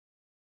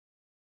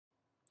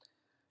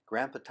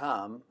Grandpa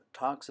Tom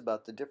talks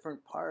about the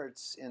different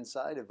parts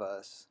inside of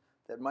us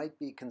that might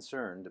be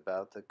concerned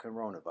about the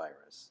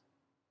coronavirus.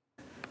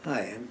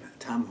 Hi, I'm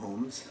Tom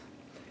Holmes,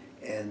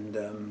 and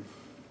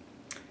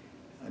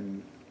I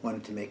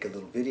wanted to make a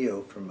little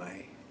video for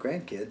my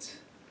grandkids,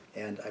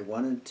 and I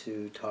wanted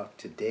to talk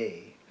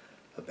today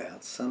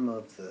about some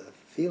of the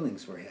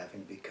feelings we're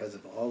having because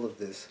of all of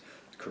this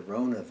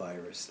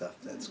coronavirus stuff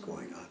that's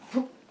going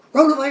on.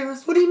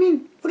 Coronavirus? What do you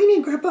mean? What do you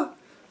mean, Grandpa?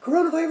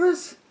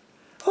 Coronavirus?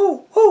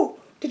 Oh,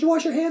 did you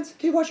wash your hands?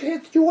 Did you wash your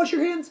hands? Did you wash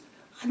your hands?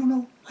 I don't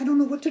know. I don't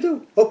know what to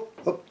do.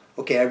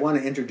 Okay, I want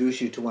to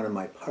introduce you to one of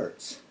my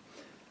parts.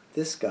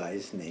 This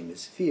guy's name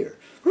is Fear.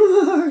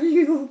 Are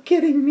you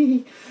kidding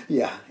me?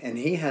 Yeah, and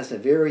he has a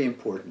very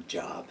important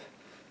job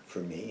for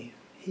me.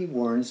 He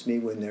warns me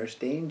when there's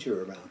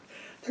danger around.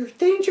 There's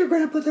danger,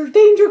 Grandpa, there's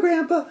danger,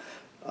 Grandpa.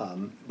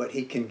 But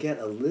he can get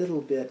a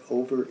little bit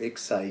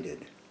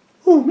overexcited.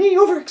 Oh, me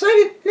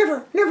overexcited?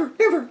 Never.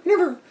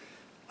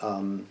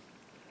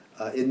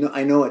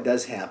 I know it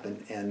does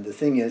happen, and the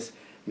thing is,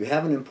 you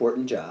have an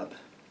important job,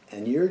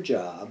 and your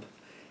job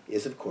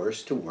is, of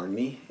course, to warn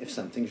me if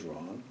something's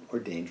wrong or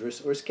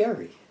dangerous or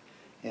scary.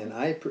 And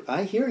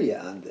I hear you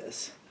on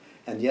this.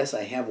 And yes,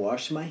 I have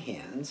washed my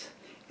hands,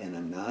 and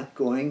I'm not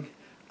going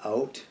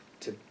out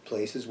to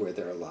places where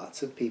there are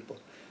lots of people.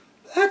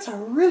 That's a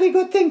really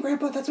good thing,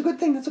 Grandpa. That's a good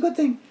thing. That's a good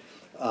thing.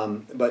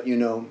 But you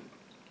know,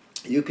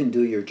 you can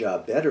do your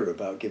job better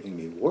about giving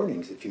me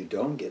warnings if you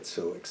don't get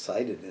so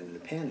excited and in a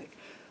panic.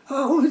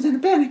 Oh, who's in a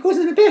panic? Who's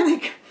in a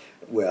panic?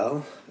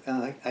 Well,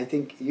 I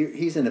think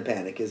he's in a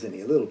panic, isn't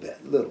he? A little bit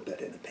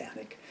in a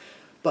panic.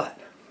 But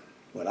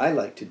what I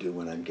like to do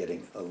when I'm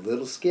getting a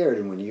little scared,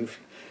 and when you've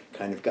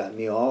kind of got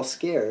me all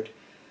scared,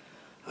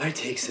 I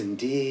take some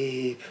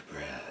deep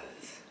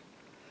breaths.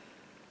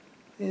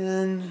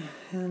 In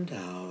and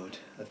out.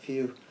 A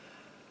few.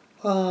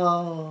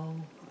 Oh,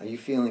 are you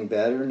feeling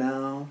better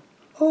now?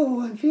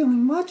 Oh, I'm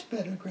feeling much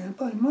better,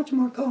 Grandpa. I'm much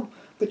more calm.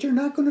 But you're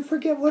not going to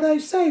forget what I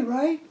say,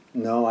 right?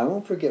 No, I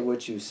won't forget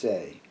what you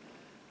say.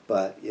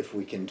 But if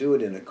we can do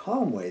it in a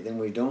calm way, then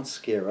we don't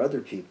scare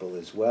other people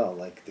as well.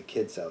 Like the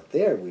kids out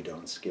there, we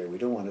don't scare. We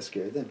don't want to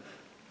scare them.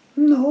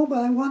 No, but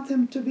I want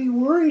them to be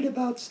worried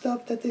about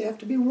stuff that they have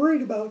to be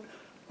worried about.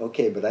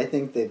 Okay, but I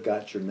think they've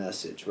got your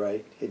message,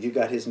 right? Have you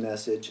got his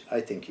message? I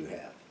think you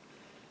have.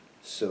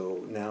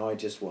 So now I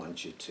just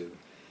want you to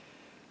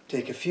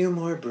take a few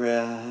more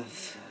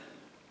breaths.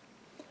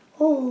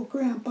 Oh,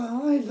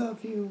 Grandpa, I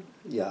love you.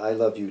 Yeah, I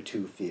love you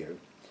too, Fear.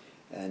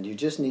 And you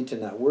just need to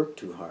not work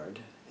too hard.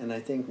 And I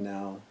think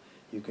now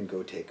you can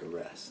go take a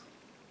rest.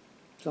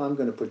 So I'm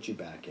going to put you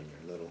back in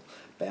your little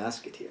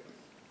basket here.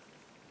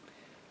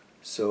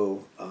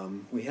 So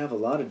we have a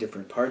lot of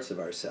different parts of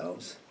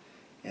ourselves,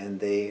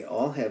 and they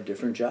all have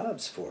different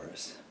jobs for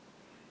us.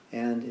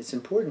 And it's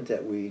important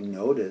that we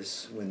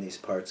notice when these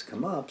parts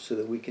come up so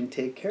that we can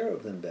take care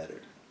of them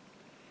better.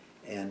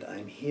 And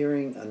I'm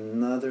hearing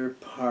another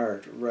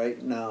part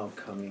right now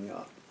coming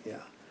up.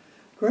 Yeah.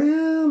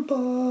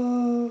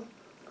 Grandpa,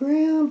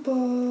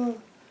 Grandpa.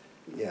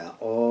 Yeah,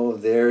 oh,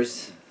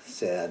 there's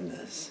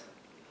sadness.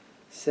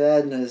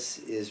 Sadness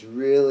is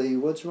really,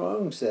 what's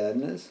wrong,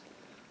 Sadness?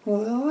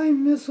 Well, I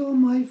miss all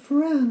my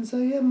friends.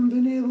 I haven't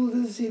been able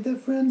to see the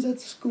friends at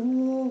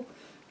school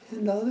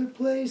and other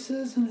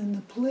places and in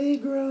the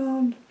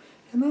playground,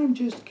 and I'm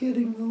just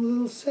getting a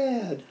little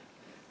sad.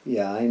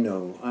 Yeah, I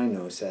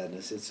know,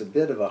 Sadness. It's a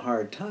bit of a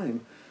hard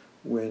time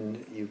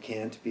when you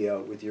can't be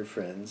out with your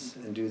friends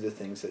and do the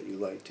things that you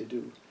like to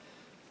do.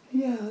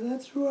 Yeah,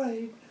 that's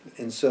right.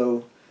 And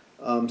so,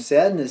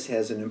 Sadness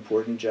has an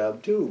important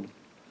job too.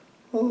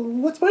 Oh,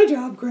 what's my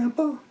job,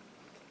 Grandpa?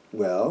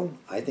 Well,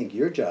 I think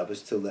your job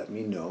is to let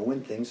me know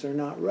when things are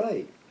not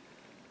right.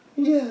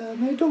 Yeah,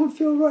 they don't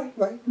feel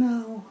right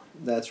now.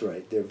 That's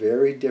right. They're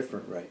very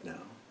different right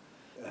now.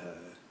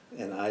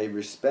 And I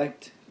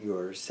respect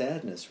your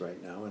sadness right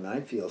now, and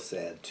I feel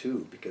sad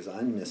too because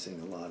I'm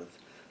missing a lot of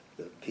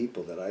the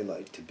people that I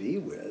like to be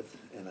with,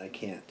 and I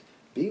can't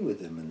be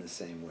with them in the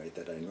same way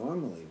that I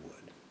normally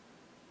would.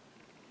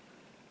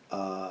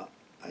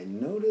 I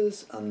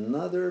notice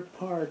another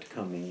part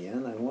coming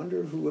in. I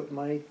wonder who it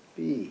might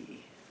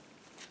be.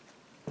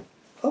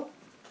 Oh,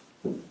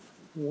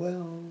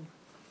 well,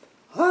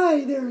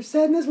 hi there,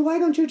 Sadness. Why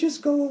don't you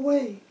just go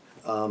away?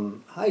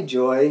 Hi,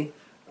 Joy.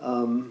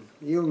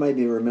 You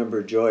maybe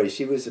remember Joy.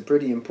 She was a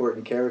pretty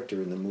important character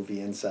in the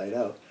movie Inside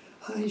Out.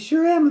 I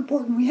sure am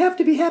important. We have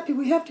to be happy.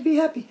 We have to be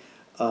happy.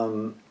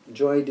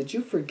 Joy, did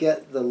you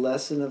forget the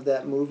lesson of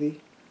that movie?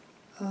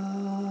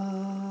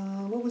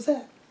 What was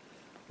that?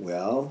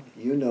 Well,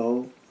 you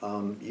know,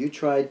 you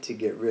tried to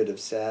get rid of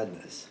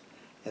sadness,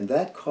 and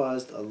that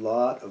caused a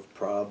lot of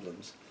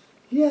problems.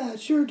 Yeah,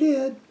 it sure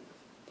did.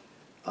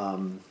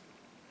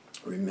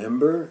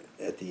 Remember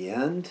at the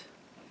end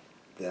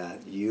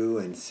that you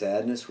and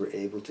Sadness were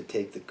able to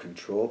take the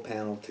control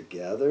panel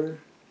together?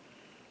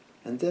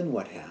 And then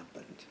what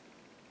happened?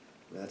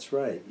 That's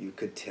right, you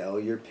could tell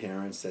your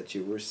parents that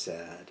you were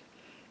sad,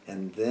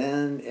 and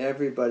then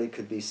everybody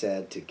could be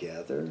sad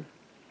together,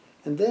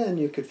 And then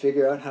you could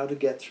figure out how to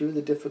get through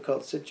the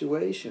difficult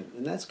situation.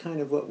 And that's kind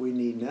of what we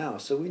need now.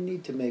 So we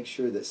need to make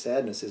sure that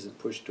sadness isn't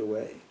pushed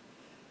away.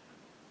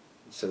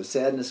 So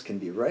sadness can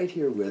be right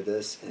here with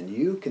us, and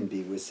you can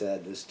be with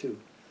sadness too.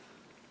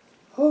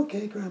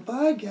 Okay, Grandpa,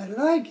 I get it,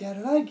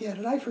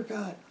 I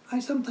forgot. I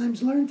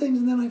sometimes learn things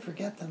and then I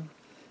forget them.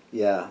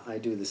 Yeah, I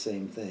do the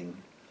same thing.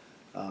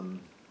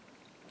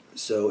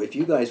 So if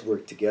you guys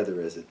work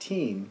together as a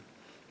team,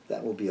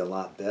 that will be a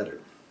lot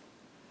better.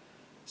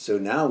 So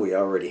now we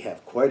already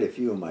have quite a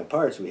few of my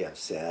parts. We have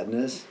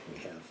sadness, we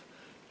have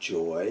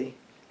joy,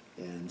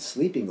 and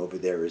sleeping over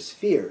there is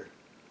fear.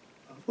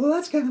 Well,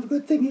 that's kind of a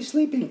good thing he's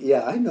sleeping.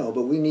 Yeah, I know,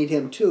 but we need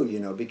him too,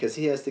 because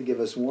he has to give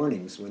us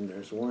warnings when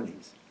there's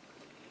warnings.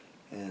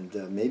 And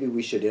maybe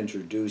we should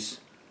introduce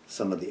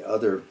some of the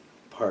other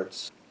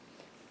parts.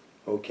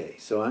 Okay,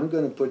 so I'm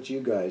going to put you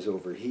guys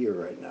over here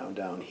right now,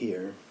 down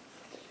here.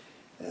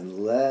 And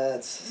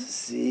let's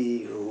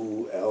see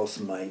who else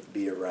might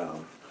be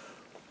around.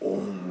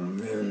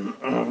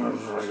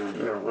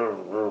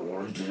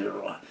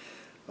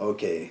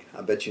 Okay,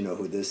 I bet you know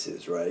who this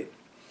is, right?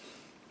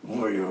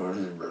 Well, you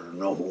better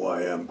know who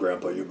I am,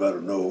 Grandpa. You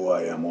better know who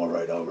I am. All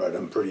right, I'm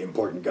a pretty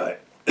important guy.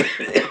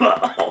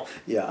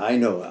 Yeah, I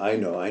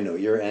know.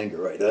 You're angry,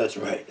 right? That's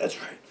right.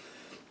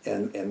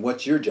 And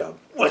what's your job?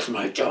 What's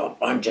my job?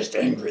 I'm just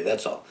angry,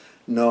 that's all.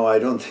 No, I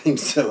don't think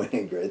so,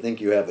 Angry. I think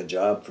you have a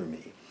job for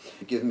me.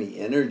 You give me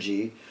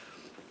energy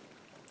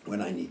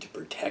when I need to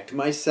protect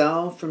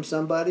myself from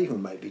somebody who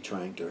might be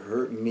trying to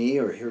hurt me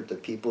or hurt the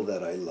people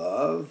that I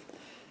love.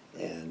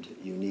 And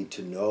you need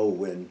to know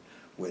when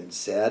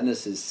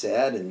sadness is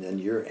sad and then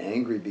you're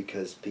angry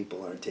because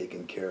people aren't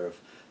taking care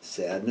of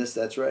sadness.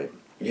 That's right.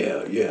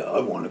 Yeah, I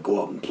want to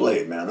go out and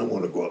play, man. I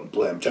want to go out and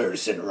play. I'm tired of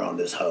sitting around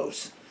this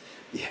house.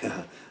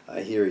 Yeah,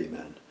 I hear you,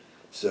 man.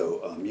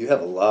 So you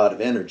have a lot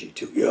of energy,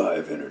 too. Yeah, I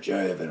have energy.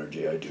 I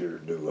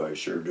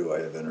sure do. I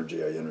have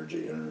energy.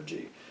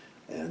 Energy.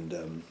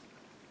 And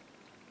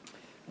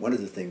one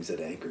of the things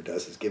that Anchor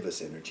does is give us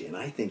energy. And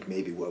I think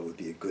maybe what would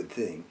be a good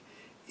thing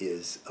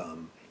is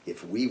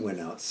if we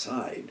went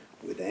outside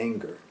with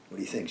Anger. What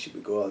do you think? Should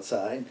we go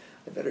outside?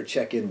 I better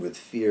check in with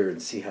Fear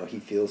and see how he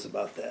feels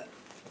about that.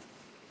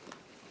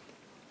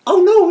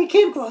 Oh no, we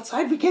can't go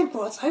outside.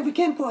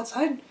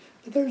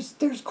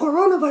 There's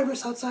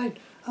coronavirus outside.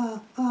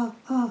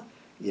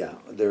 Yeah,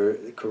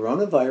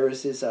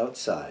 coronavirus is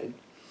outside,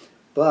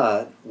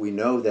 but we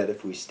know that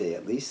if we stay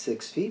at least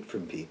 6 feet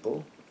from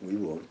people, we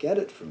won't get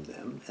it from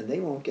them, and they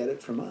won't get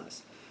it from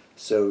us.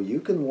 So you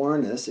can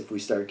warn us if we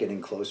start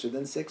getting closer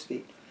than 6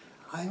 feet.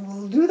 I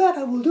will do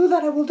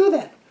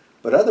that.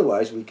 But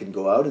otherwise, we can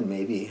go out and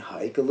maybe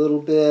hike a little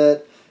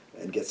bit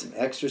and get some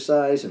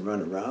exercise and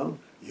run around.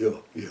 Yeah,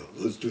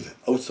 let's do that.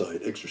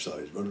 Outside,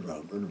 exercise, run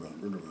around.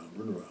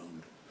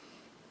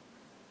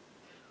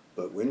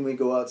 But when we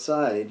go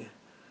outside,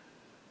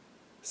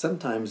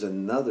 sometimes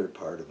another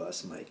part of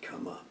us might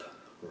come up,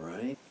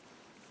 right?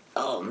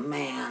 Oh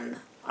man,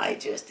 I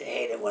just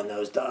hate it when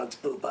those dogs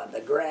poop on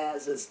the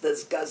grass. It's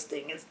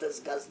disgusting.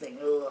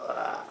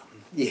 Ugh.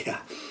 Yeah,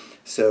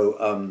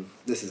 so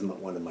this is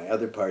one of my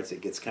other parts.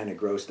 It gets kind of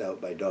grossed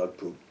out by dog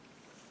poop.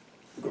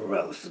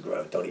 Gross.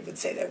 Don't even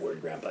say that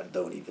word, Grandpa.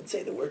 Don't even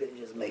say the word. It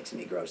just makes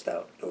me grossed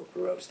out.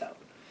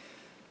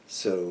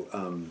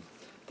 So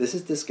this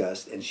is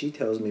disgust, and she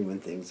tells me when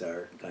things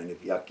are kind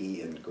of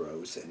yucky and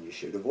gross, and you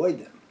should avoid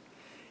them.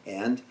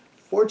 And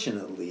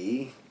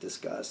fortunately,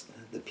 disgust,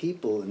 the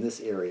people in this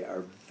area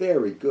are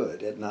very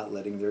good at not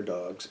letting their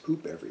dogs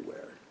poop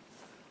everywhere.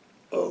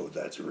 Oh,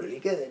 that's really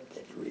good.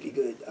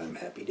 I'm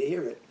happy to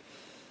hear it.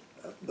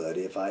 But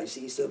if I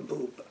see some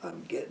poop,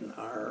 I'm getting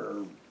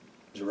our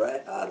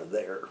right out of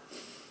there.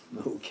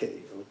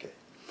 Okay.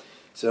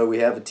 So we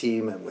have a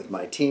team, and with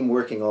my team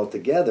working all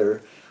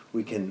together,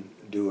 we can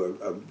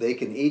they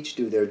can each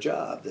do their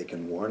job. They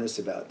can warn us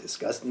about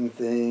disgusting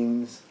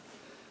things.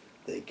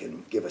 They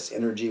can give us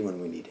energy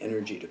when we need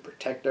energy to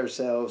protect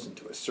ourselves and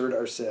to assert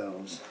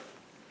ourselves.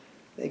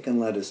 They can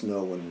let us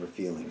know when we're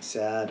feeling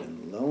sad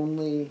and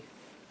lonely.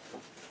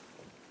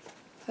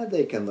 And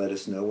they can let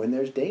us know when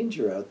there's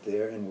danger out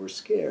there and we're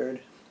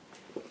scared.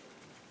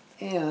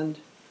 And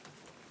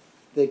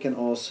they can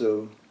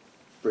also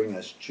bring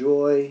us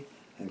joy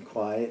and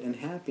quiet and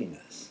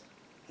happiness.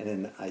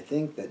 And I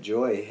think that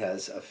Joy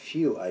has a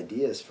few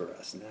ideas for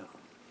us now.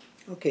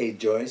 Okay,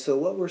 Joy, so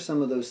what were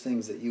some of those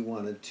things that you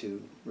wanted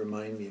to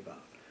remind me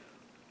about?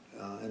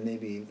 And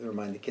maybe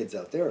remind the kids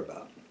out there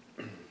about?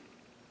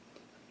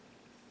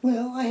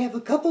 Well, I have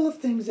a couple of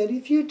things that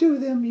if you do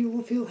them, you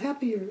will feel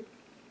happier.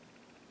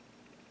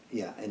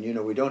 Yeah, and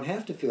we don't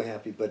have to feel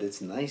happy, but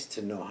it's nice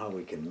to know how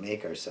we can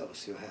make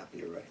ourselves feel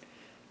happier, right?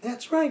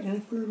 That's right, and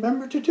if we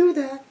remember to do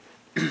that,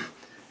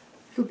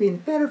 it'll be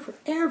better for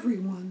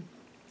everyone.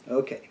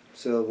 Okay,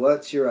 so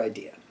what's your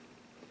idea?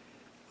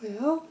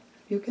 Well,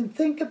 you can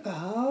think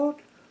about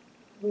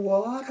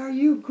what are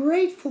you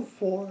grateful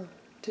for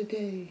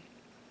today?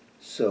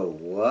 So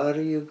what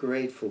are you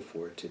grateful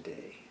for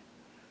today?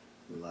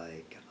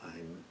 Like,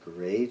 I'm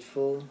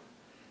grateful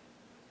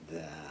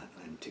that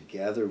I'm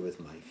together with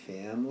my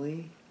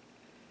family.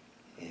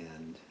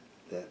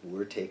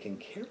 we're taking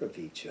care of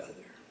each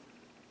other.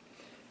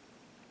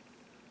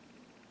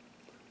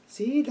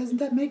 See, doesn't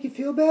that make you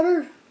feel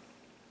better?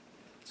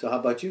 So how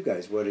about you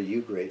guys? What are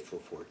you grateful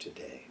for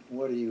today?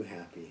 What are you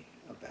happy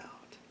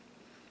about?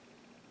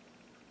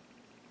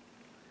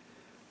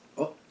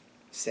 Oh,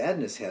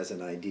 Sadness has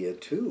an idea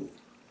too.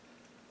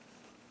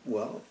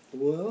 Well,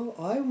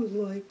 I would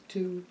like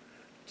to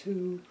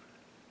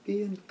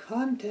be in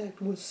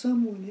contact with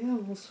someone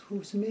else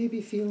who's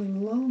maybe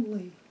feeling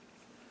lonely.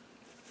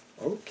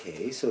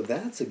 okay, so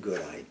that's a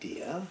good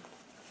idea.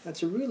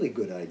 That's a really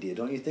good idea.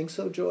 Don't you think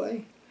so,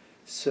 Joy?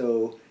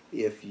 So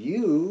if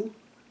you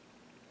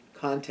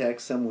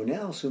contact someone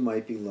else who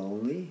might be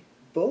lonely,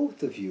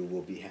 both of you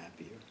will be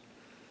happier.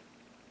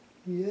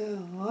 Yeah,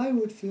 I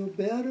would feel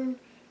better.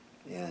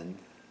 And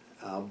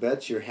I'll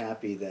bet you're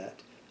happy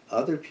that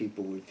other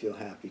people would feel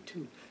happy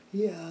too.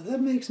 Yeah,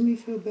 that makes me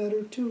feel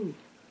better too.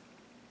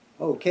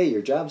 Okay,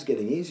 your job's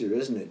getting easier,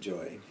 isn't it,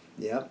 Joy?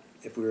 Yep.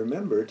 If we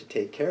remember to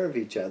take care of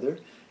each other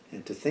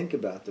and to think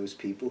about those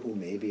people who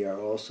maybe are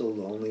also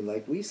lonely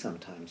like we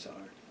sometimes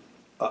are.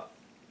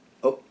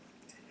 Oh,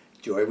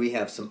 Joy, we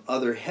have some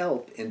other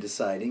help in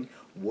deciding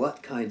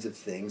what kinds of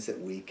things that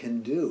we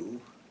can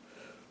do.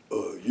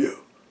 Yeah,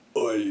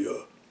 I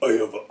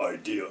have an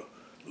idea.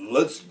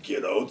 Let's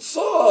get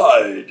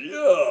outside.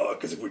 Yeah,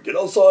 because if we get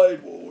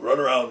outside, we'll run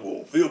around,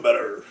 we'll feel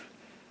better.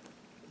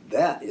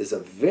 That is a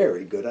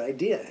very good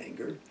idea,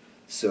 Anger.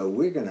 So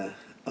we're going to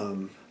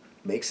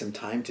make some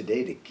time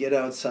today to get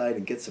outside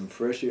and get some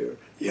fresh air.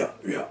 Yeah,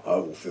 I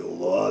will feel a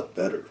lot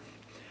better.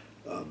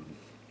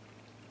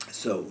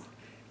 So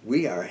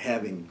we are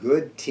having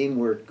good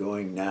teamwork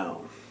going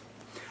now.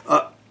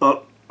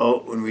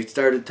 When we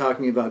started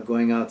talking about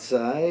going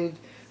outside,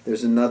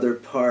 there's another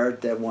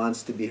part that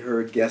wants to be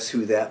heard. Guess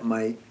who that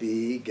might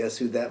be? Guess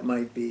who that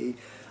might be?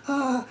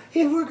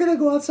 If we're gonna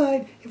go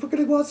outside,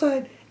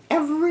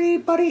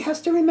 everybody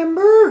has to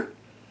remember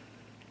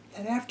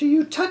that after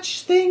you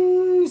touch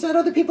things that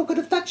other people could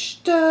have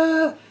touched,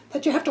 that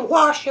you have to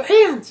wash your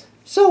hands.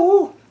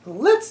 So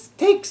let's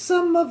take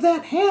some of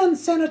that hand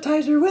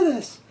sanitizer with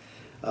us.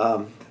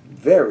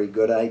 Very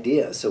good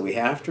idea. So we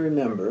have to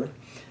remember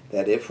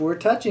that if we're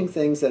touching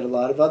things that a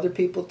lot of other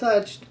people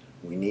touched,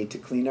 we need to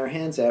clean our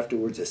hands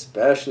afterwards,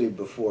 especially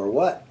before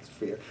what?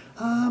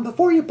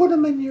 Before you put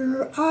them in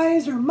your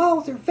eyes or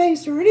mouth or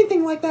face or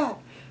anything like that.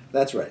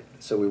 That's right.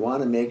 So we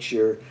want to make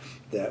sure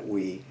that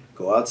we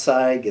go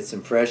outside, get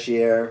some fresh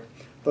air,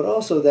 but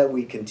also that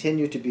we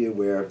continue to be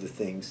aware of the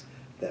things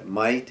that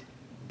might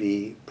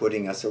be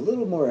putting us a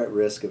little more at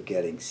risk of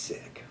getting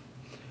sick.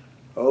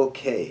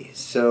 Okay,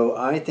 so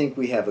I think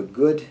we have a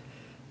good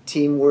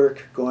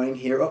teamwork going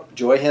here. Oh,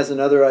 Joy has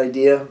another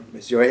idea.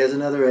 Miss Joy has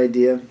another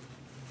idea.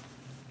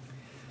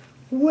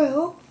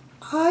 Well,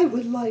 I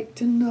would like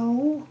to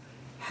know,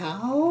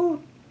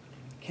 how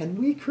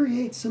can we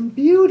create some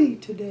beauty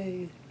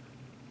today?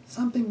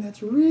 Something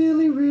that's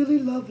really, really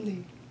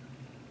lovely.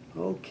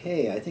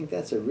 Okay, I think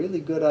that's a really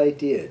good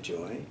idea,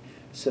 Joy.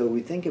 So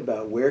we think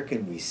about where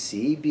can we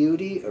see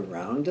beauty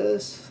around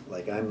us,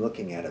 like I'm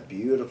looking at a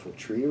beautiful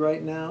tree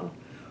right now,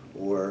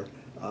 or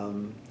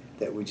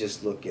that we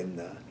just look in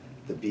the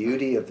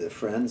beauty of the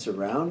friends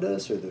around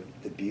us, or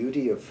the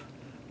beauty of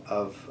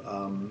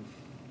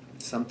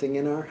something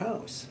in our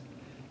house.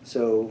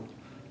 So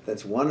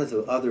that's one of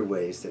the other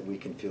ways that we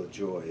can feel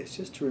joy, is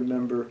just to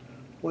remember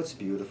what's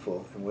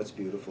beautiful and what's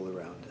beautiful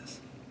around us.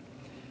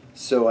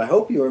 So I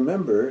hope you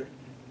remember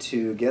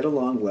to get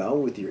along well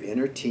with your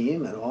inner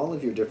team and all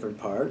of your different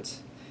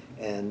parts.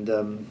 And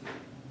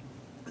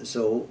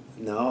so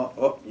now,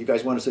 oh, you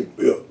guys want to say?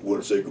 Yeah, I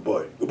want to say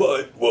goodbye.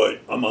 Goodbye.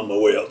 I'm on my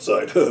way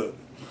outside. All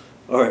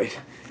right.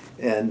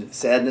 And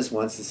Sadness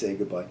wants to say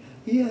goodbye.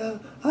 Yeah,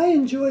 I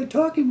enjoyed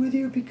talking with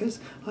you because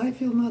I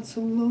feel not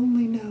so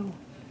lonely now.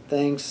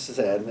 Thanks,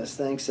 Sadness.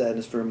 Thanks,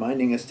 Sadness, for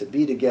reminding us to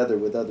be together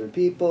with other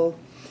people.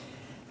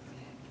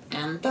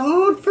 And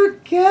don't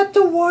forget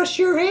to wash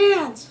your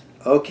hands.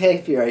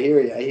 Okay, Fear, I hear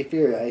you. I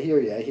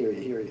hear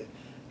you.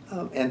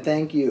 And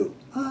thank you.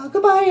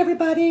 Goodbye,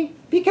 everybody.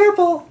 Be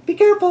careful. Be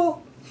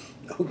careful.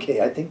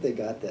 Okay, I think they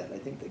got that.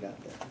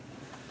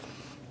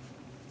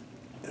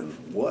 And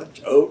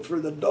watch out for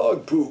the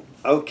dog poop.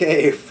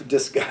 Okay,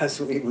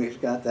 discuss.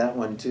 We've got that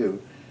one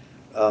too.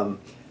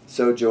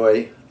 So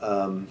Joy,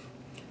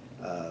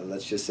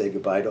 let's just say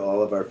goodbye to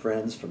all of our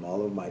friends from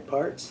all of my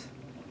parts,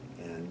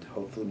 and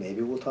hopefully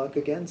maybe we'll talk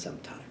again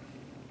sometime.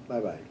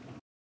 Bye-bye.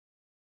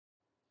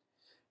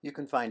 You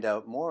can find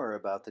out more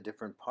about the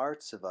different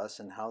parts of us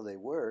and how they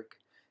work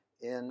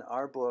in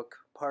our book,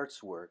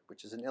 Parts Work,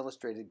 which is an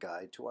illustrated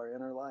guide to our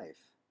inner life.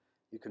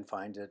 You can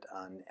find it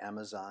on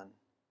Amazon.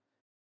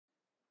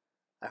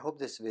 I hope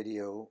this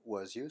video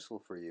was useful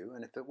for you,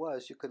 and if it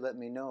was, you could let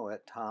me know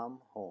at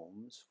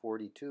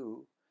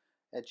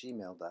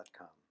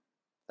tomholmes42@gmail.com.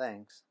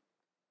 Thanks.